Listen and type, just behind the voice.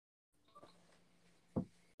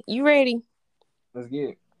You ready? Let's get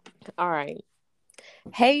it. All right.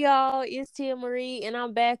 Hey, y'all. It's Tia Marie, and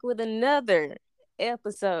I'm back with another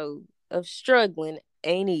episode of Struggling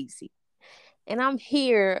Ain't Easy. And I'm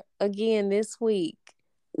here again this week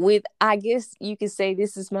with, I guess you could say,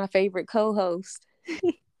 this is my favorite co host.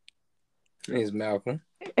 It's Malcolm.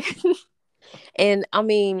 And I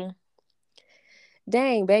mean,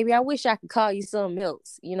 dang, baby, I wish I could call you something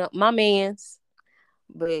else. My man's.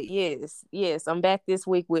 But yes, I'm back this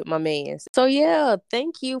week with my man. So yeah,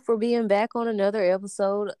 thank you for being back on another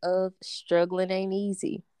episode of Struggling Ain't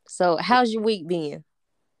Easy. So how's your week been?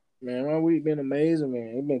 Man, my week been amazing,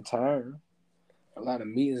 man. It's been tiring. A lot of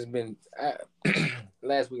meetings been.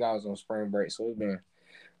 Last week I was on spring break, so it's been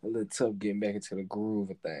a little tough getting back into the groove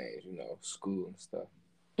of things. School and stuff.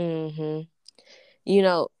 Mm-hmm. You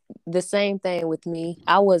know, the same thing with me.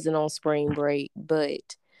 I wasn't on spring break,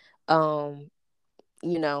 but um,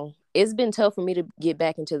 it's been tough for me to get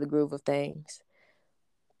back into the groove of things.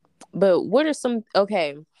 But what are some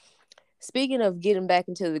okay, speaking of getting back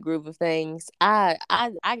into the groove of things, I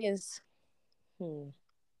guess I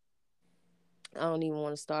don't even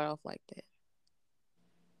want to start off like that.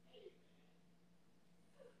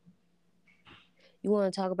 You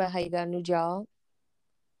want to talk about how you got a new job?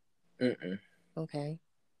 Mm-mm. Okay.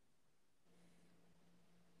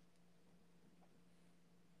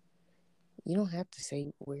 You don't have to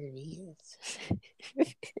say where it is.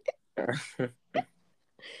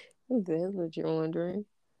 That's what you're wondering.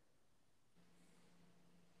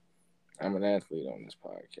 I'm an athlete on this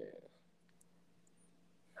podcast.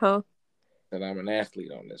 Huh? That I'm an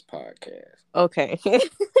athlete on this podcast. Okay.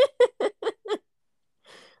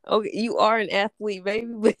 Okay, you are an athlete,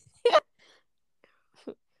 baby,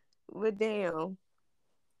 but damn,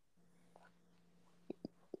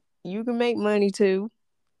 you can make money too.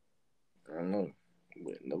 I don't know,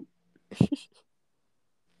 but nope.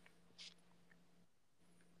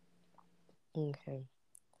 Okay.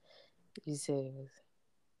 You said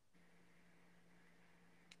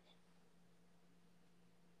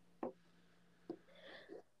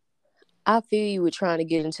I feel you with trying to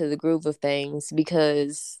get into the groove of things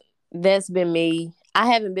because that's been me. I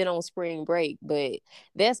haven't been on spring break, but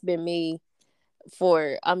that's been me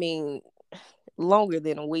for, longer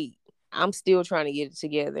than a week. I'm still trying to get it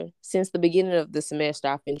together. Since the beginning of the semester,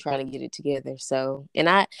 I've been trying to get it together. So, and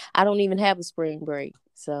I don't even have a spring break.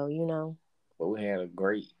 So, But we had a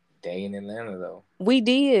great day in Atlanta, though. we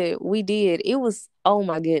did. We did. It was, oh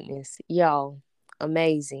my goodness, y'all,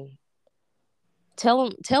 amazing. Tell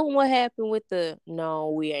them what happened with the,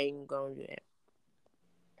 no, we ain't going to do that.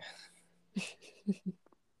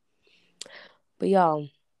 But y'all,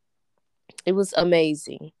 it was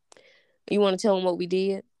amazing. You want to tell them what we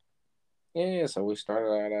did? Yeah, so we started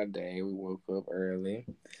out our day. We woke up early.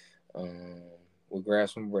 Um, we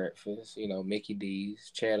grabbed some breakfast. Mickey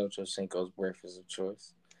D's, Chad Ochocinco's breakfast of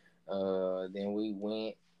choice. Then we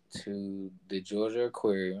went to the Georgia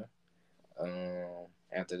Aquarium.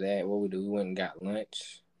 After that, what we do? We went and got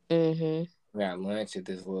lunch. Mm-hmm. We got lunch at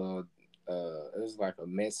this little. It was like a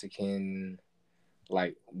Mexican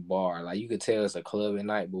like bar. Like you could tell it's a club at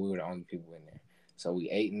night, but we were the only people in there. So we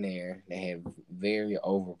ate in there. They had very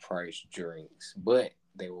overpriced drinks, but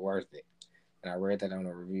they were worth it. And I read that on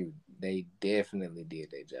a review. They definitely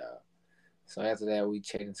did their job. So after that, we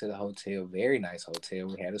checked into the hotel. Very nice hotel.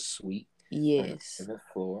 We had a suite on the Yes. seventh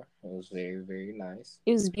floor. It was very, very nice.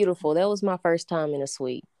 It was beautiful. That was my first time in a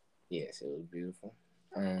suite. Yes, it was beautiful.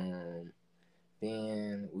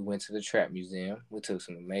 Then we went to the Trap Museum. We took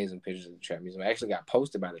some amazing pictures of the Trap Museum. I actually got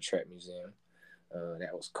posted by the Trap Museum.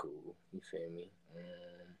 That was cool. You feel me?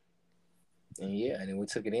 And yeah, and then we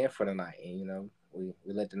took it in for the night. And we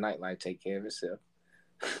let the nightlife take care of itself.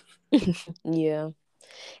 Yeah.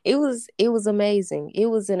 It was amazing. It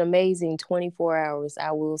was an amazing 24 hours,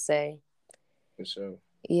 I will say. For sure.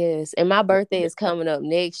 Yes. And my birthday is coming up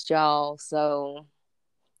next, y'all. So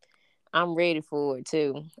I'm ready for it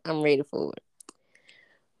too. I'm ready for it.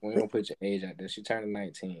 We But don't put your age out there. She turned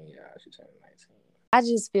 19, y'all. She turned 19. I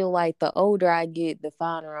just feel like the older I get, the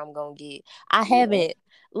finer I'm gonna get. I You are. haven't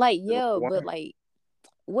like You yeah, but are. like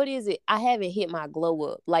what is it? I haven't hit my glow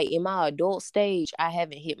up. Like in my adult stage, I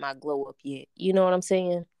haven't hit my glow up yet. You know what I'm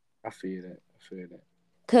saying? I feel that. I feel that.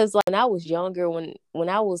 Cause like when I was younger, when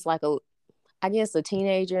I was like I guess a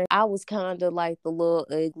teenager, I was kind of like the little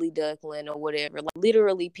ugly duckling or whatever. Like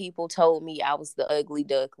literally, people told me I was the ugly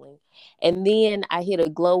duckling, and then I hit a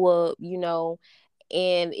glow up,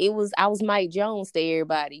 and I was Mike Jones to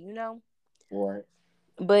everybody. Right.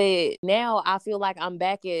 But now I feel like I'm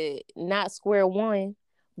back at not square one,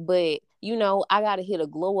 but I gotta hit a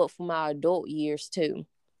glow up for my adult years too.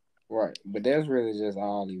 Right. But that's really just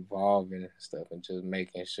all evolving and stuff and just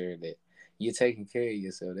making sure that you're taking care of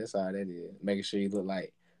yourself. That's all that is. Making sure you look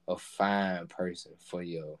like a fine person for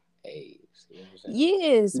your age. You know what I'm saying?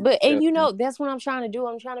 Yes, Keep but and yourself you in- know that's what I'm trying to do.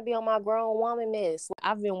 I'm trying to be on my grown woman mess.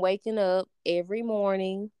 I've been waking up every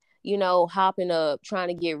morning, hopping up, trying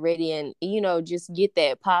to get ready and just get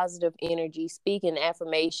that positive energy, speaking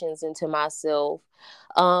affirmations into myself.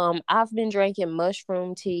 I've been drinking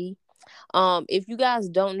mushroom tea. If you guys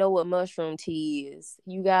don't know what mushroom tea is,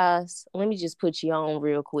 you guys, let me just put you on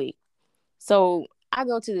real quick. So I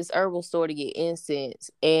go to this herbal store to get incense,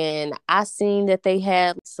 and I seen that they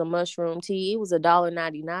had some mushroom tea. It was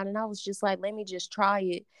 $1.99, and I was just like, let me just try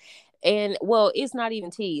it. And well, it's not even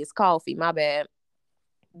tea; it's coffee. My bad.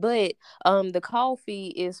 But the coffee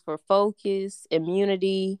is for focus,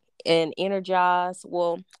 immunity, and energize.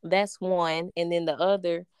 Well, that's one, and then the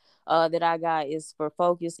other that I got is for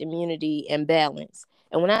focus, immunity, and balance.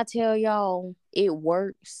 And when I tell y'all, it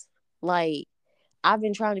works. Like, I've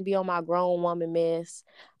been trying to be on my grown woman mess.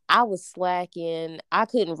 I was slacking. I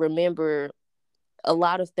couldn't remember a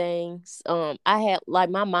lot of things. I had like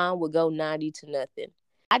my mind would go 90 to nothing.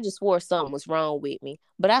 I just swore something was wrong with me.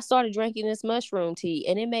 But I started drinking this mushroom tea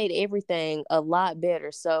and it made everything a lot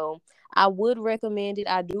better. So I would recommend it.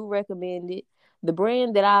 I do recommend it. The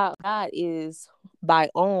brand that I got is by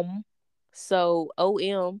So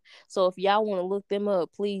OM. So if y'all want to look them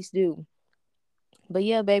up, please do. But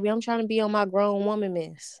yeah, baby, I'm trying to be on my grown woman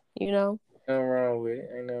mess. Nothing wrong with it.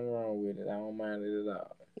 Ain't nothing wrong with it. I don't mind it at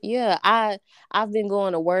all. Yeah, I've been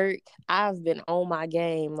going to work. I've been on my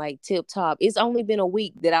game like tip top. It's only been a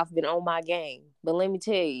week that I've been on my game. But let me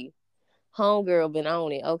tell you, homegirl been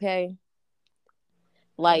on it, okay?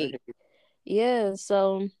 Like, Okay. yeah,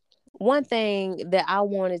 so one thing that I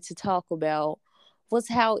wanted to talk about was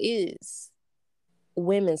how is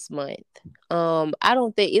Women's Month. I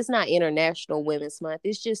don't think it's not International Women's Month.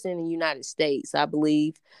 It's just in the United States, I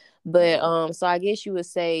believe. But Right. so I guess you would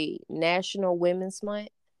say National Women's Month.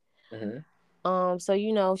 Hmm.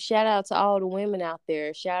 So shout out to all the women out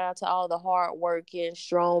there. Shout out to all the hardworking,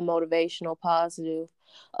 strong, motivational, positive,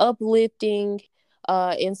 uplifting,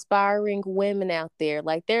 inspiring women out there.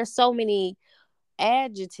 Like there's so many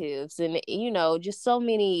adjectives and just so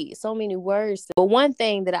many words. But one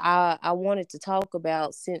thing that I wanted to talk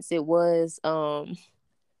about since it was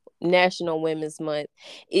National Women's Month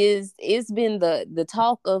is it's been the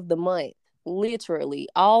talk of the month. Literally,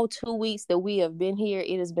 all 2 weeks that we have been here,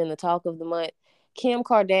 it has been the talk of the month. Kim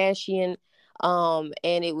Kardashian,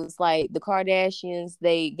 and it was like the Kardashians,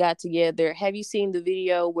 they got together. Have you seen the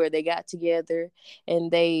video where they got together and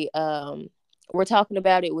they were talking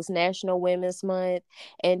about it was National Women's Month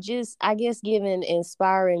and just I guess giving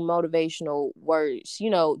inspiring motivational words,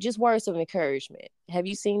 just words of encouragement. Have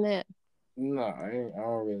you seen that? No, I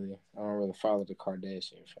don't really follow the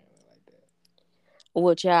Kardashian family like that.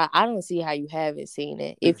 Well, child, I don't see how you haven't seen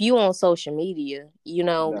it. If you on social media,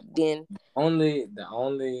 The then the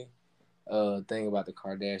only thing about the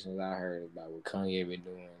Kardashians I heard about what Kanye been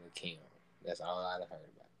doing with Kim. That's all I heard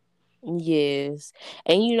about. yes.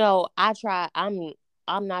 And I try I'm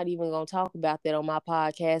not even gonna talk about that on my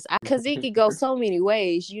podcast because it could go so many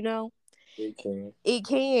ways. Big Kim.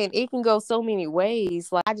 It can go so many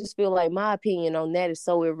ways. Like I just feel like my opinion on that is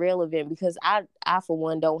so irrelevant because I for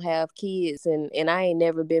one don't have kids and I ain't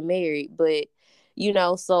never been married, but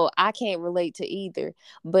so I can't relate to either.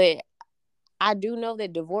 But I do know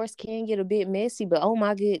that divorce can get a bit messy, but oh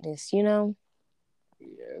my goodness.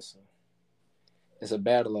 Yes, it's a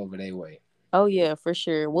battle over their way. Oh yeah, for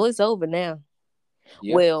sure. Well, it's over now.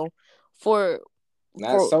 Yeah, Well, for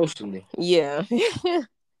not for socially, yeah.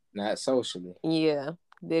 not socially. Yeah,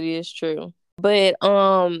 that is true. But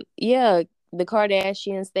yeah, the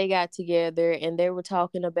Kardashians they got together and they were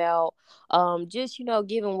talking about just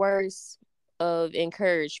giving words of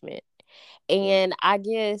encouragement. Right. And I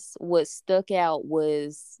guess what stuck out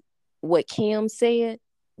was what Kim said.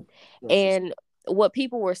 What she said. And what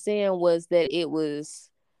people were saying was that it was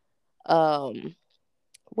um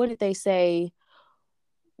what did they say?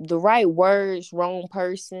 The right words, wrong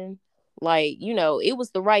person. Like, it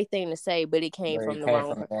was the right thing to say, but it came But from it the came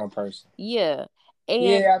wrong from the wrong person. Yeah. And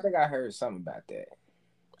Yeah, I think I heard something about that.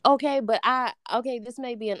 okay, okay, this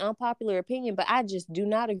may be an unpopular opinion, but I just do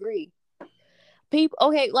not agree. People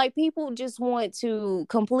okay, like people just want to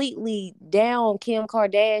completely down Kim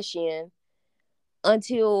Kardashian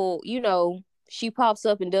until, she pops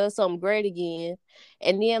up and does something great again.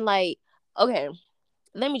 And then like, okay,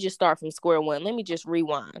 let me just start from square one. Let me just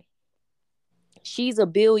rewind. She's a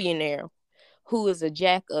billionaire who is a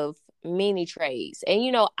jack of many trades.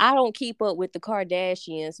 And I don't keep up with the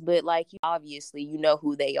Kardashians, but like obviously you know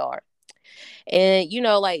who they are. And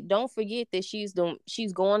like don't forget that she's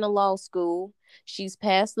going to law school. She's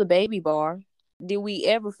past the baby bar. Did we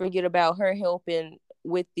ever forget about her helping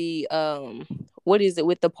with the what is it,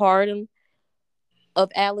 with the pardon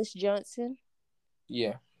of Alice Johnson?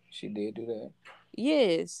 Yeah, she did do that.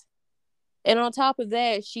 Yes. And on top of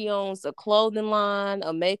that, she owns a clothing line,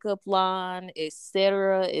 a makeup line,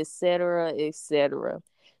 etc., etc., etc.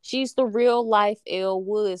 She's the real life Elle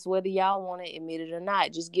Woods, whether y'all want to admit it or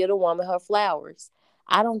not. Just give a woman her flowers.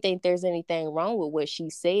 I don't think there's anything wrong with what she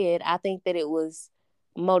said. I think that it was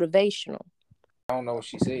motivational. I don't know what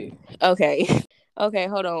she said. Okay. Okay,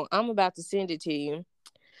 hold on. I'm about to send it to you.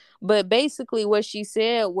 But basically, what she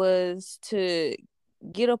said was to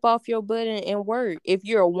get up off your butt and work. If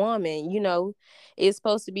you're a woman, it's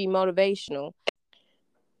supposed to be motivational.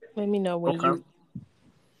 Let me know when Okay. you.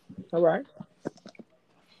 All right.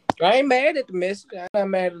 I ain't mad at the message. I'm not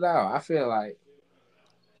mad at all. I feel like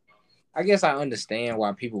I guess I understand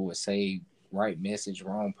why people would say right message,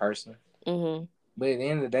 wrong person. Mm-hmm. But at the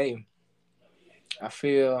end of the day, I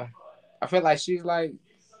feel I feel like she's like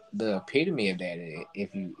the epitome of that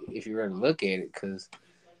if you really look at it. Because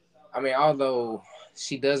I mean, although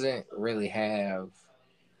she doesn't really have,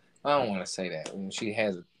 I don't want to say that. I mean, she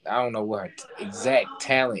has, I don't know what her exact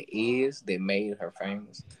talent is that made her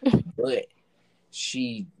famous, but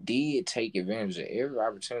she did take advantage of every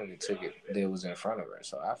opportunity took it that was in front of her.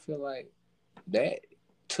 So I feel like that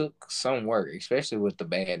took some work, especially with the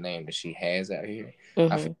bad name that she has out here. I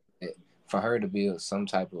Mm-hmm. feel that for her to build some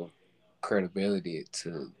type of credibility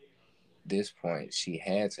to this point, she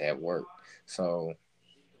had to have worked. So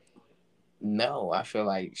no, I feel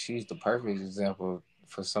like she's the perfect example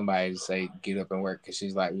for somebody to say get up and work because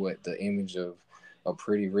she's like what the image of a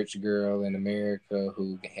pretty rich girl in America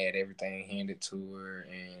who had everything handed to her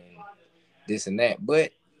and this and that,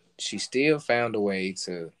 but she still found a way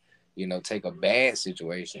to, take a bad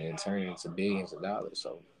situation and turn it into billions of dollars.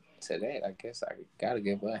 So to that, I guess I gotta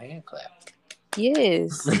give her a hand clap.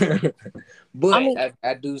 Yes. I But mean,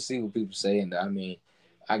 I do see what people saying. I mean,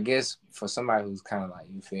 I guess for somebody who's kind of like,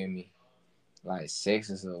 you feel me, like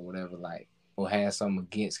sexist or whatever, like, or has something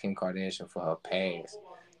against Kim Kardashian for her past,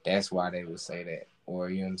 that's why they would say that. Or,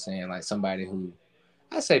 you know what I'm saying? Like somebody who,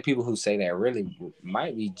 I say people who say that really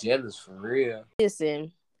might be jealous for real.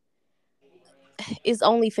 listen, it's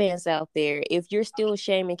OnlyFans out there. If you're still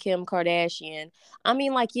shaming Kim Kardashian, I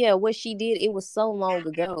mean, like, yeah, what she did, it was so long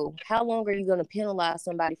ago. How long are you going to penalize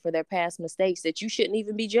somebody for their past mistakes that you shouldn't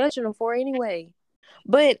even be judging them for anyway?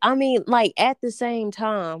 But I mean, like, at the same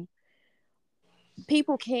time,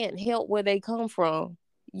 people can't help where they come from,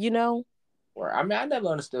 you know? Or I mean, I never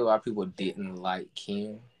understood why people didn't like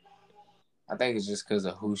Kim. I think it's just because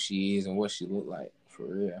of who she is and what she looked like for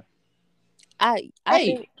real. I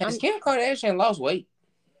Hey, think has I'm Kim Kardashian lost weight?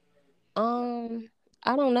 I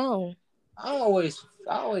don't know. I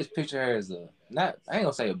always picture her as a not I ain't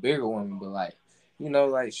gonna say a bigger woman, but like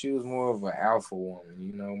like she was more of an alpha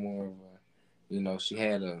woman. More of a she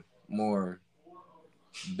had a more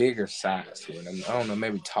bigger size to it. I mean, I don't know,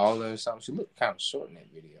 maybe taller or something. She looked kind of short in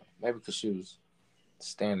that video. Maybe because she was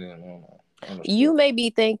standing on a You stool. may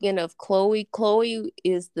be thinking of Chloe. Chloe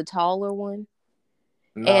is the taller one.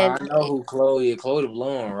 No, I And know who Chloe is. Chloe the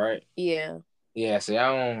blonde, right? yeah. Yeah, see,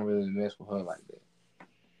 I don't really mess with her like that.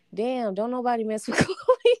 Damn, don't nobody mess with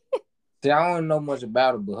Chloe. See, I don't know much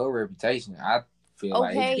about her, but her reputation, I feel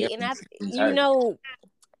like it Okay, and definitely precedes you her. know,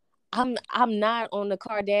 I'm not on the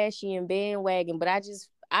Kardashian bandwagon, but I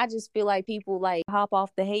just feel like people like hop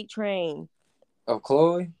off the hate train Of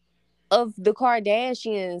Chloe? of the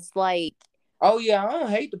Kardashians. Like, Oh yeah, I don't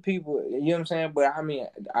hate the people, you know what I'm saying? But I mean,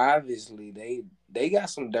 obviously they got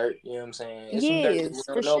some dirt, you know what I'm saying? It's some dirt that we yes,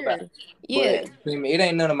 for don't know about. sure. But Yeah. you feel me? It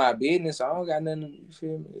ain't none of my business, so I don't got nothing you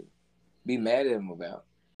feel me, be mad at them about.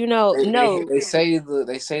 They No. say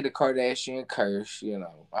the Kardashian curse,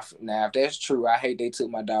 Now if that's true, I hate they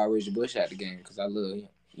took my dog Reggie Bush out the game because I love him.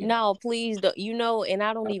 No, please don't. And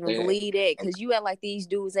I don't I even say that. believe that because you act like these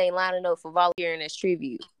dudes ain't lining up for volunteering as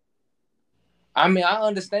tribute. I mean, I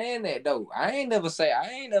understand that though. I ain't never say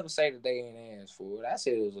that they ain't asked for it. I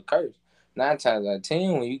said it was a curse. 9 times out of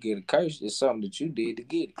 10, when you get a curse, it's something that you did to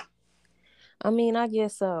get it. I mean, I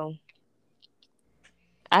guess so.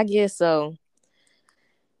 I guess so.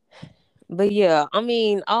 But yeah, I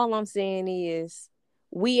mean, all I'm saying is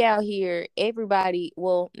we out here, everybody,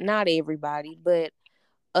 well, not everybody, but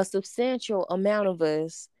a substantial amount of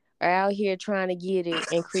us are out here trying to get it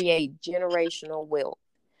and create generational wealth.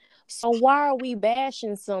 So why are we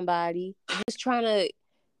bashing somebody just trying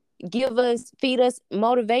to feed us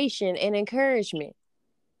motivation and encouragement.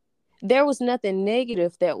 There was nothing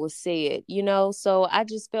negative that was said, you know? So I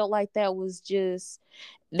just felt like that was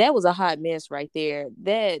a hot mess right there.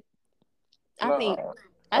 That I think No,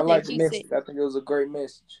 I I think like the she said, message. I think it was a great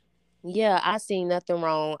message. yeah, I seen nothing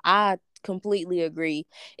wrong. I completely agree.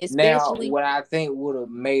 Now, Especially, what I think would have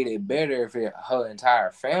made it better if her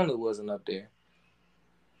entire family wasn't up there.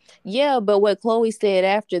 yeah, but what Chloe said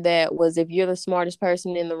after that was if you're the smartest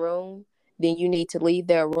person in the room, then you need to leave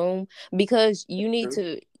that room because True.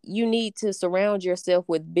 you need to surround yourself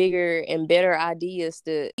with bigger and better ideas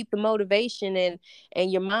to keep the motivation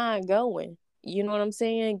and your mind going. You know what I'm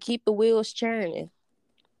saying? Keep the wheels churning.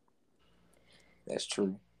 That's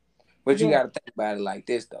true. But you Yeah. got to think about it like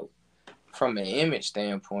this, though. From an image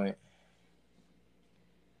standpoint,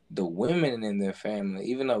 the women in their family,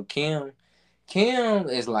 even though Kim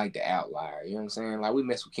is like the outlier. You know what I'm saying? Like we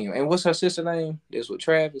mess with Kim. And what's her sister name? This with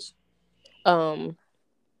Travis. Um,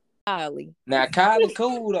 Kylie. Now Kylie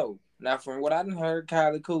cool though. Now from what I done heard,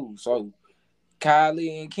 Kylie cool. So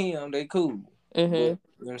Kylie and Kim, they cool. But Mm-hmm. you know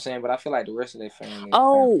what I'm saying? But I feel like the rest of their family kind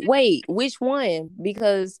Oh, wait, which one?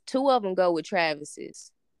 Because two of them go with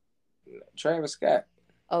Travis's. of Travis Scott.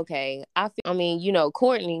 Okay, I mean,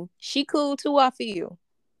 Courtney, she cool too. I feel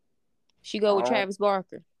she go I with don't Travis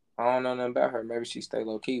Barker. I don't know nothing about her. Maybe she stay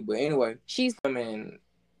low key. But anyway, She's I mean,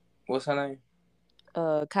 what's her name?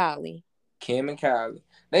 Kylie. Kim and Kylie.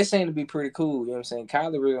 They seem to be pretty cool. You know what I'm saying?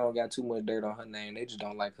 Kylie really don't got too much dirt on her name. They just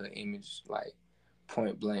don't like her image, like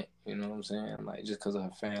point blank. You know what I'm saying? Like just because of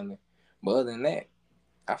her family. But other than that,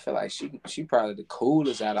 I feel like she probably the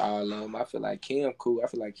coolest out of all of them. I feel like Kim cool. I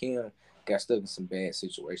feel like Kim got stuck in some bad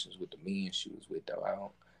situations with the men she was with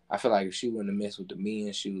though. I feel like if she wouldn't have messed with the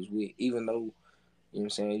men she was with, even though, you know what I'm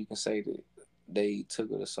saying, you can say that they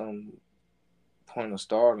took her to some point of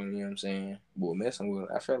stardom, you know what I'm saying, but messing with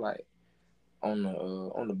her, I feel like on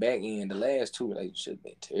the back end, the last two relationships have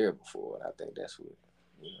been terrible for her. I think that's what,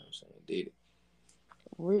 you know what I'm saying, did it.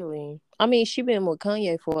 Really? I mean, she been with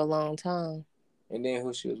Kanye for a long time. And then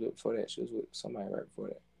who she was with before that? She was with somebody right before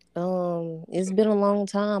that. It's been a long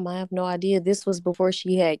time. I have no idea. This was before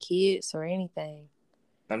she had kids or anything.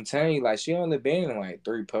 I'm telling you, like she only been in like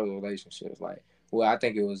three public relationships. Like, well, I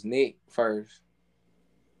think it was Nick first,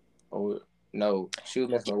 or no, she was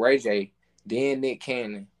messing with Ray J, then Nick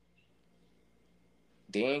Cannon,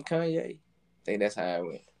 then Kanye. I think that's how it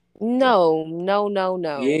went. Yeah, No, no, no, yeah,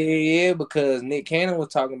 no. yeah. Because Nick Cannon was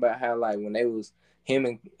talking about how like when they was him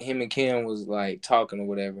and Kim was like talking or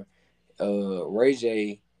whatever. Ray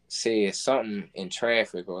J said something in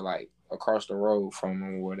traffic or like across the road from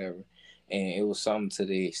him or whatever. And it was something to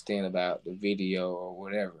the extent about the video or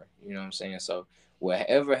whatever. You know what I'm saying? So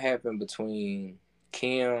whatever happened between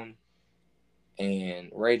Kim and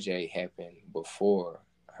Ray J happened before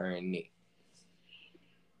her and Nick.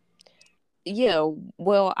 Yeah,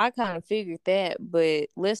 well, I kind of figured that, but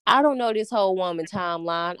I don't know this whole woman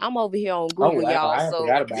timeline. I'm over here on Oh, Google, y'all. I So,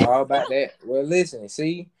 forgot about all about that. Well, listen,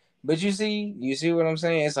 see, but you see what I'm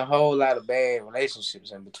saying? It's a whole lot of bad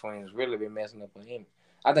relationships in between. It's really been messing up her image.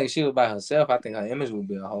 I think she was by herself. I think her image would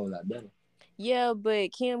be a whole lot better. yeah,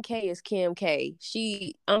 but Kim K is Kim K.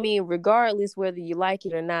 I mean, regardless whether you like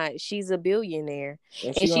it or not, she's a billionaire And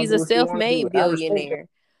and she gonna she's do a what she want to do. self-made I respect that. billionaire.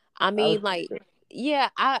 I I mean, respect like, that. yeah,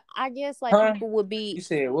 I guess like Huh? people would be You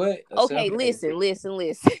said what? A okay. self-made.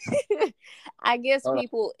 Listen. I guess Hold on.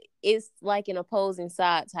 people it's like an opposing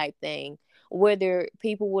side type thing, whether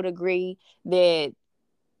people would agree that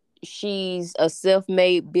she's a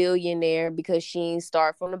self-made billionaire because she ain't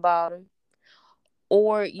start from the bottom,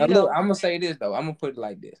 or Now look, I'm gonna say this though. I'm gonna put it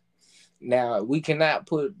like this. Now we cannot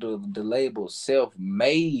put the label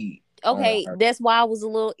self-made on okay, her, that's why I was a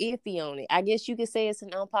little iffy on it. I guess you could say it's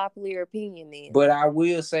an unpopular opinion then. but I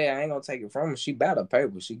will say I ain't gonna take it from her. She about her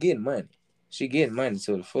paper. She getting money. She getting money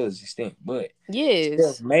to the fullest extent. But Yes,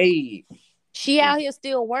 self-made, she out here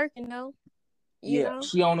still working though. You yeah, know,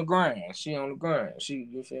 she on the grind. She on the grind.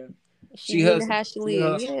 You feel me? she She getting hustle. how she She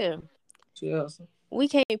live. hustle. Yeah, She hustle. we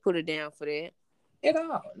can't put her down for that. At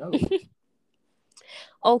all. No.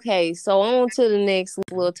 Okay, so on to the next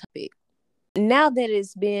little topic. Now that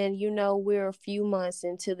it's been, we're a few months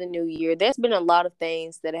into the new year. There's been a lot of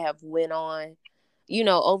things that have went on,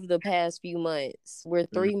 over the past few months. We're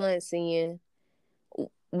Mm. 3 months in.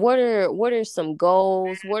 What are some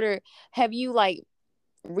goals? Have you like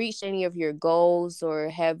reached any of your goals, or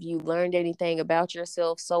have you learned anything about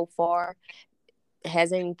yourself so far?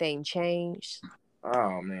 Has anything changed?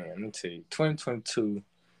 Oh man, let me tell you. 2022,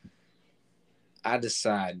 I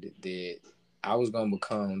decided that I was gonna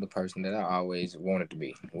become the person that I always wanted to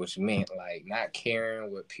be, which meant like not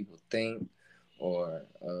caring what people think or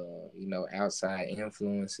outside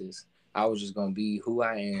influences. I was just gonna be who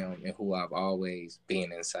I am and who I've always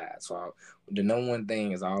been inside. So the number one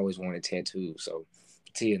thing is I always wanted tattoos. So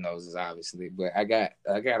Tia knows this obviously, but I got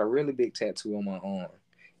a really big tattoo on my arm,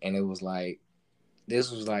 and it was like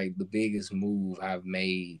this was like the biggest move I've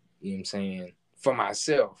made. You know what I'm saying, for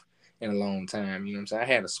myself in a long time. You know what I'm saying. I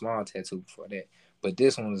had a small tattoo before that, but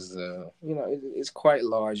this one is it's quite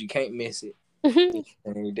large. You can't miss it.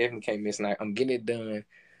 And you definitely can't miss it. I'm getting it done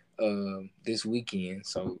this weekend,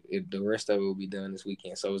 so the rest of it will be done this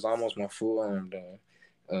weekend. So it's almost my full arm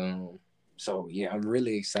done. So yeah, I'm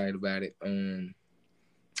really excited about it.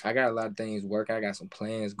 I got a lot of things working. I got some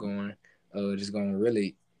plans going. Just gonna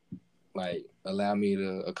really like allow me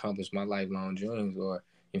to accomplish my lifelong dreams, or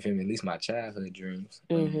you feel me, at least my childhood dreams.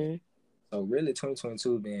 Mm-hmm. So really,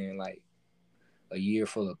 2022 being like a year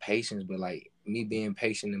full of patience, but like me being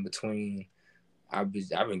patient in between. I've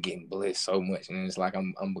been getting blessed so much, and it's like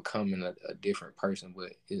I'm becoming a different person. But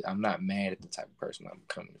I'm not mad at the type of person I'm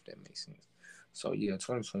becoming, if that makes sense. So yeah,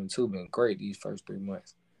 2022 been great these first 3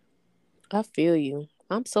 months. I feel you.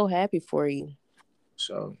 I'm so happy for you.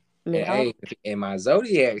 So I mean, and hey, and my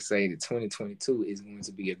zodiac say that 2022 is going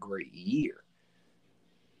to be a great year.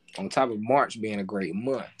 On top of March being a great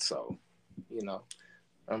month, so you know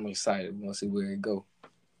I'm excited. We'll see where it go.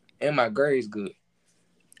 And my grade's good.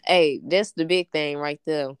 hey, that's the big thing right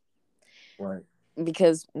there. Right.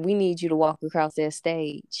 Because we need you to walk across that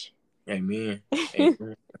stage. Amen.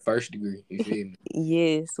 Amen. First degree. You feel me?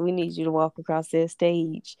 Yes, we need you to walk across that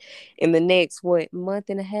stage in the next what month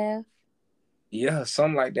and a half. Yeah,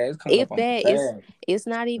 something like that. It's coming If up on that is, fast. it's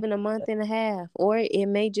not even a month and a half, or it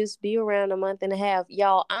may just be around a month and a half.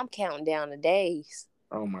 Y'all, I'm counting down the days.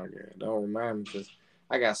 Oh my god! Don't remind me because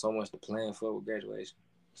I got so much to plan for with graduation.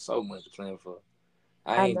 So much to plan for.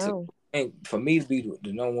 I I ain't took. know. Ain't for me to be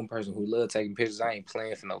the number one person who love taking pictures. I ain't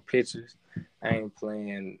playing for no pictures. I ain't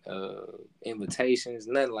playing invitations,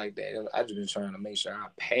 nothing like that. I just been trying to make sure I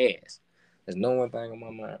pass. There's no one thing on my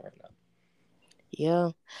mind right now. Yeah,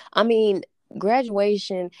 I mean,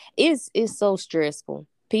 graduation is so stressful.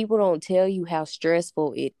 People don't tell you how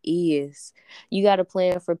stressful it is. You got to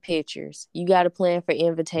plan for pictures. You got to plan for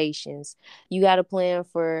invitations. You got to plan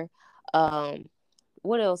for um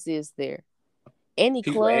what else is there? Any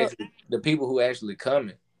People club? actually, the people who actually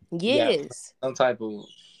coming, you got Yes. some type of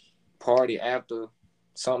party after,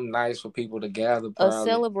 something nice for people to gather. A Probably,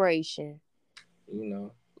 celebration. you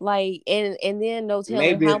know, Like and then no telling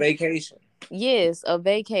maybe a how. vacation. Yes, a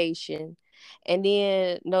vacation. And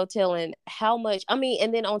then no telling how much. I mean,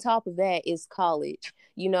 and then on top of that is college.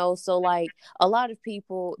 So like a lot of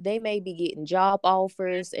people, they may be getting job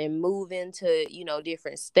offers and moving to,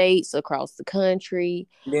 different states across the country.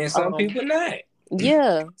 Then some Um people not.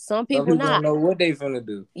 yeah, some Some people people don't not. know what they finna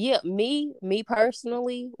do. Yeah, me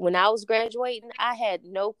personally, when I was graduating, I had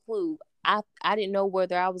no clue. I didn't know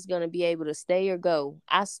whether I was going to be able to stay or go.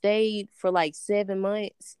 I stayed for like 7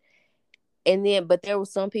 months, and then but there were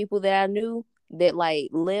some people that I knew that like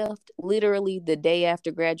left literally the day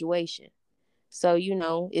after graduation. So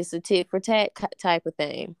it's a tit for tat type of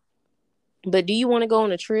thing. But do you want to go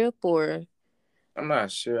on a trip or? I'm not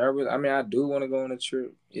sure. I mean, I do want to go on a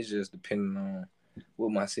trip. It's just depending on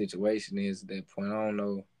what my situation is at that point. I don't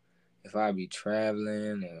know if I'll be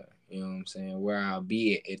traveling or you know what I'm saying, where I'll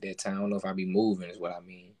be at that time. I don't know if I'll be moving is what I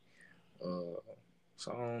mean. Uh,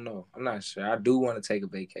 so I don't know. I'm not sure. I do want to take a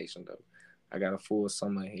vacation though. I got a full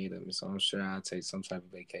summer ahead of me, so I'm sure I'll take some type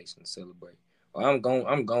of vacation to celebrate. Well, I'm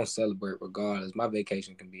going to celebrate regardless. My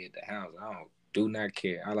vacation can be at the house. I don't do not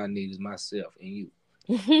care. All I need is myself and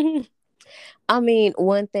you. I mean,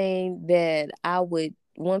 one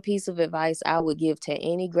piece of advice I would give to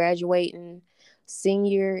any graduating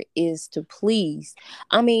senior is to please.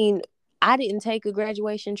 I mean, I didn't take a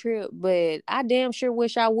graduation trip, but I damn sure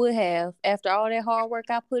wish I would have after all that hard work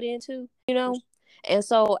I put into. And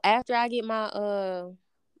so after I get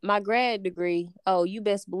my grad degree, oh, you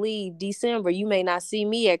best believe December you may not see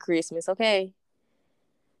me at Christmas, okay?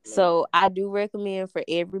 Man, So I do recommend for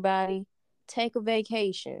everybody, take a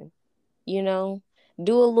vacation, you know,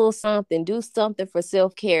 do a little something, do something for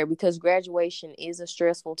self-care, because graduation is a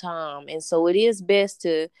stressful time. And so it is best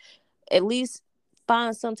to at least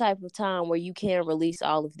find some type of time where you can release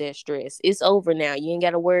all of that stress. It's over now. You ain't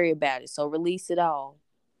got to worry about it. So release it all.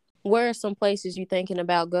 Where are some places you thinking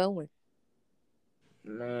about going?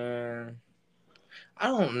 man, I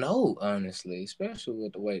don't know honestly, especially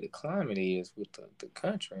with the way the climate is with the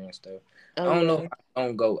country and stuff. Oh I don't know yeah. if I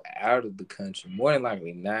don't go out of the country. More than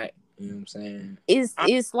likely not. You know what I'm saying?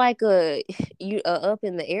 It's like a up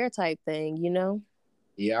in the air type thing.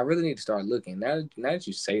 Yeah, I really need to start looking. Now that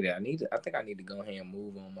you say that, I think I need to go ahead and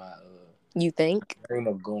move on my You think? dream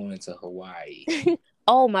of going to Hawaii.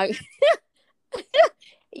 Oh my,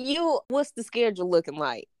 what's the schedule looking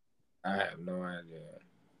like? I have no idea.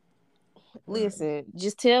 Man, Listen,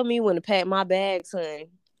 just tell me when to pack my bags, honey.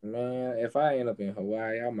 man, if I end up in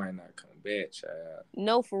Hawaii, I might not come back, child.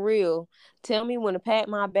 No, for real. Tell me when to pack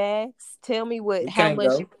my bags. Tell me You how can't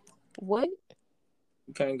much, go. what?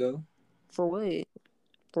 You can't go. For what?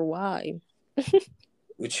 For why?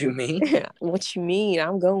 What you mean? What you mean?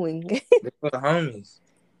 I'm going. It's for the homies.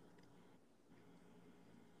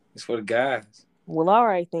 It's for the guys. Well, all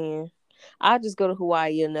right then. I'll just go to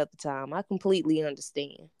Hawaii another time. I completely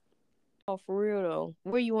understand. Oh, for real though.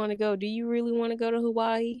 Where you want to go? Do you really want to go to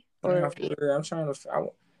Hawaii? Nah, Or for real, I'm trying to.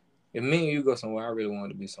 If me and you go somewhere, I really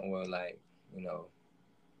want it to be somewhere like, you know,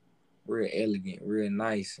 real elegant, real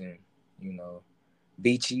nice, and you know,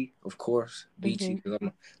 beachy, of course, beachy. Mhm. Cause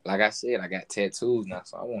like I said, I got tattoos now,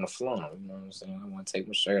 so I want to flaunt. You know what I'm saying? I want to take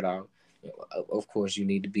my shirt off. You know, of course, you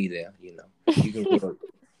need to be there. You know, you can rub,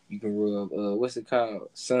 you can rub. What's it called?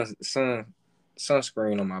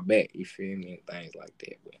 Sunscreen on my back. You feel me? And things like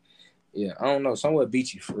that. But yeah, I don't know. Somewhere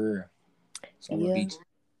beachy for real. Somewhere Yeah. beachy.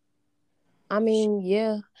 I mean,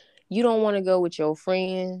 yeah. You don't want to go with your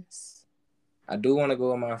friends. I do want to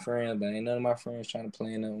go with my friends, but ain't none of my friends trying to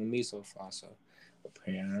plan nothing with me so far. So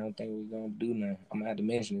apparently, I don't think we're gonna do nothing. I'm gonna have to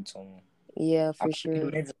mention it to them. Yeah, I for might need to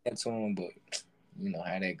sure. mention that to them, but you know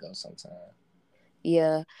how that goes sometimes.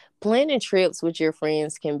 Yeah. Planning trips with your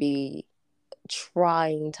friends can be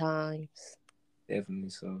trying times. Definitely.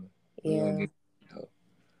 So we gonna Yeah. get.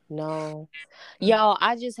 You No. know, Y'all,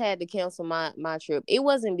 I just had to cancel my trip. It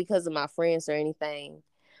wasn't because of my friends or anything,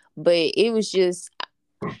 but it was just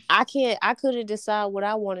I couldn't decide what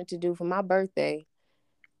I wanted to do for my birthday,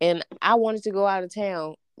 and I wanted to go out of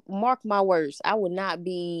town. Mark my words, I would not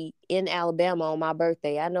be in Alabama on my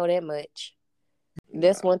birthday. I know that much.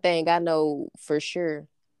 That's nah, one thing I know for sure.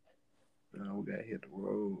 nah, we gotta hit the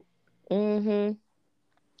road. Mhm.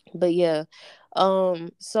 But yeah.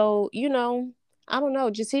 So, I don't know,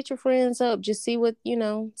 just hit your friends up, just see what,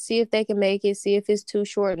 see if they can make it, see if it's too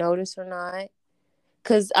short notice or not.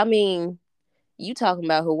 Cause I mean, you talking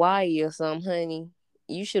about Hawaii or something, honey.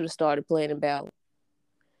 You should have started planning about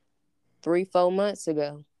 3, 4 months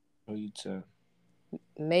ago. Who you tell?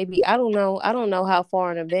 Maybe I don't know. I don't know how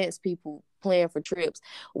far in advance people plan for trips.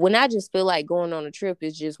 When I just feel like going on a trip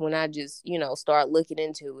is just when I just, start looking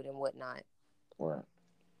into it and whatnot. Right.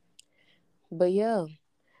 But yeah.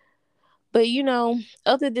 But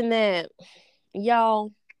other than that,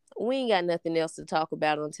 y'all, we ain't got nothing else to talk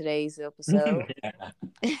about on today's episode.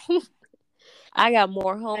 I got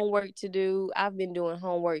more homework to do. I've been doing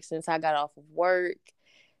homework since I got off of work.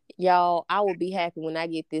 Y'all, I will be happy when I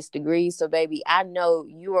get this degree. So, baby, I know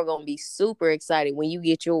you are going to be super excited when you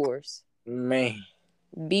get yours. Man,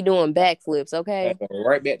 Be doing backflips, gotta okay? go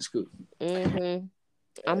right back to school. Mm-hmm. I'm going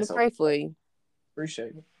That's to okay. pray for you.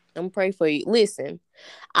 Appreciate it. I'm going to pray for you. Listen,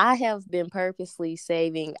 I have been purposely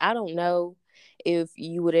saving. I don't know if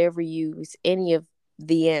you would ever use any of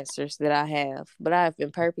the answers that I have, but I've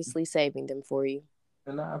been purposely saving them for you.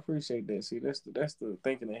 And I appreciate that. See, that's the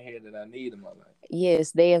thinking ahead that I need in my life.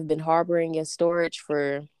 Yes, they have been harboring in storage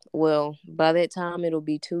for, well, by that time it'll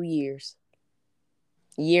be 2 years,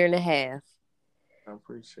 year and a half. I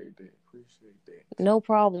appreciate that. Appreciate that. No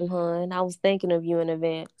problem, hon. I was thinking of you in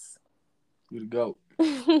advance. You the goat.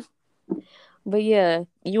 But yeah,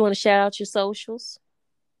 you want to shout out your socials?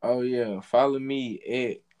 Oh yeah, follow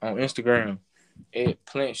me on Instagram at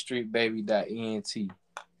plantstreetbaby.ent.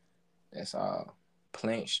 That's all.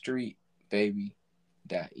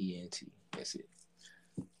 Plantstreetbaby.ent. That's it.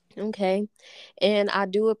 Okay. And I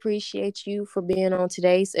do appreciate you for being on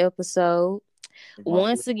today's episode. My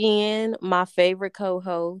Once again, my favorite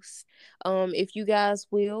co-host. If you guys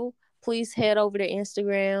will, please head over to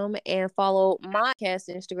Instagram and follow my cast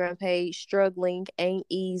Instagram page, Struggling Ain't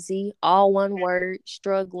Easy. All one word,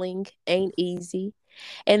 Struggling Ain't Easy.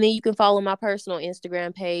 And then you can follow my personal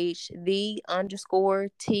Instagram page,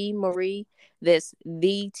 the_T Marie. That's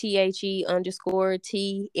the_T_MARIE.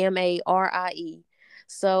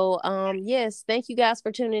 So yes, thank you guys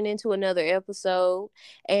for tuning into another episode.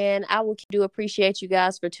 And I will do appreciate you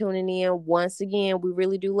guys for tuning in once again. We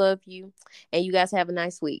really do love you. And you guys have a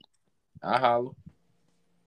nice week. I holla.